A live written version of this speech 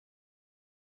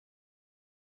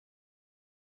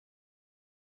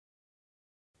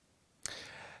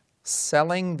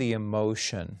Selling the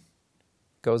emotion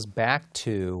goes back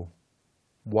to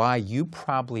why you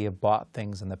probably have bought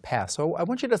things in the past. So I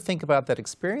want you to think about that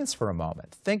experience for a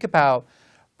moment. Think about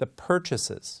the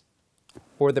purchases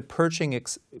or the purchasing.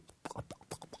 Okay.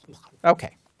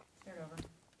 Start over.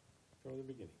 From the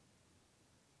beginning.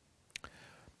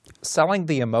 Selling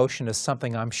the emotion is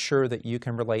something I'm sure that you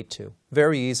can relate to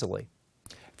very easily.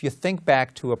 If you think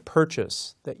back to a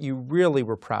purchase that you really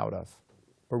were proud of,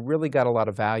 or really got a lot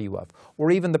of value of, or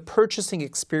even the purchasing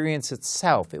experience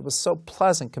itself, it was so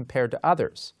pleasant compared to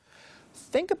others.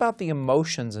 Think about the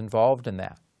emotions involved in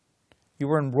that. You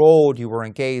were enrolled, you were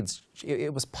engaged,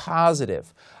 it was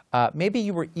positive. Maybe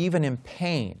you were even in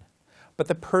pain, but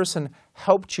the person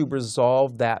helped you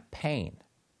resolve that pain.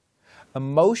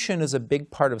 Emotion is a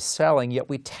big part of selling, yet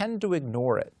we tend to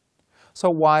ignore it. So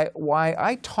why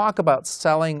I talk about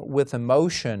selling with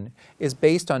emotion is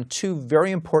based on two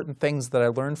very important things that I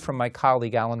learned from my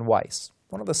colleague Alan Weiss,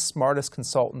 one of the smartest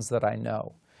consultants that I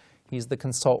know. He's the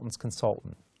consultant's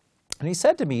consultant. And he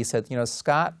said to me, he said, you know,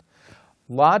 Scott,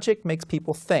 logic makes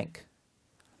people think.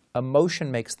 Emotion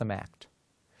makes them act.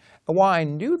 And while I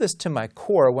knew this to my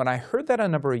core, when I heard that a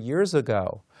number of years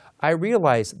ago, I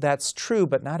realized that's true,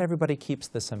 but not everybody keeps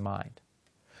this in mind.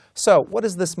 So what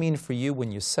does this mean for you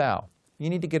when you sell? You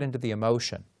need to get into the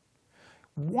emotion.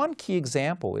 One key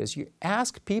example is you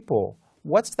ask people,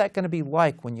 what's that going to be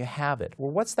like when you have it?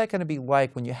 Or what's that going to be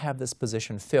like when you have this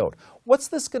position filled? What's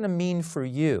this going to mean for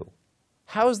you?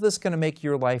 How is this going to make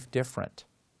your life different?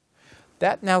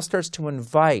 That now starts to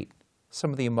invite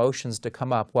some of the emotions to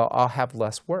come up. Well, I'll have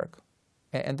less work.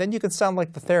 And then you can sound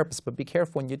like the therapist, but be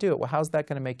careful when you do it. Well, how's that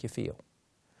going to make you feel?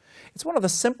 It's one of the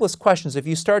simplest questions. If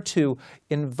you start to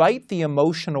invite the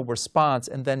emotional response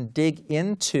and then dig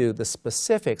into the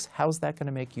specifics, how's that going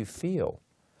to make you feel?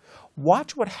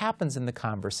 Watch what happens in the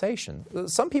conversation.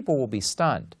 Some people will be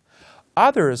stunned.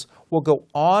 Others will go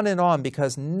on and on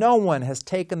because no one has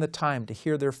taken the time to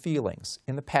hear their feelings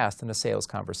in the past in a sales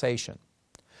conversation.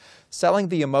 Selling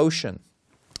the emotion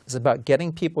is about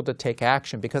getting people to take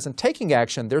action, because in taking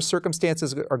action, their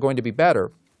circumstances are going to be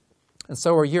better, and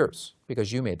so are yours,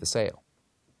 because you made the sale.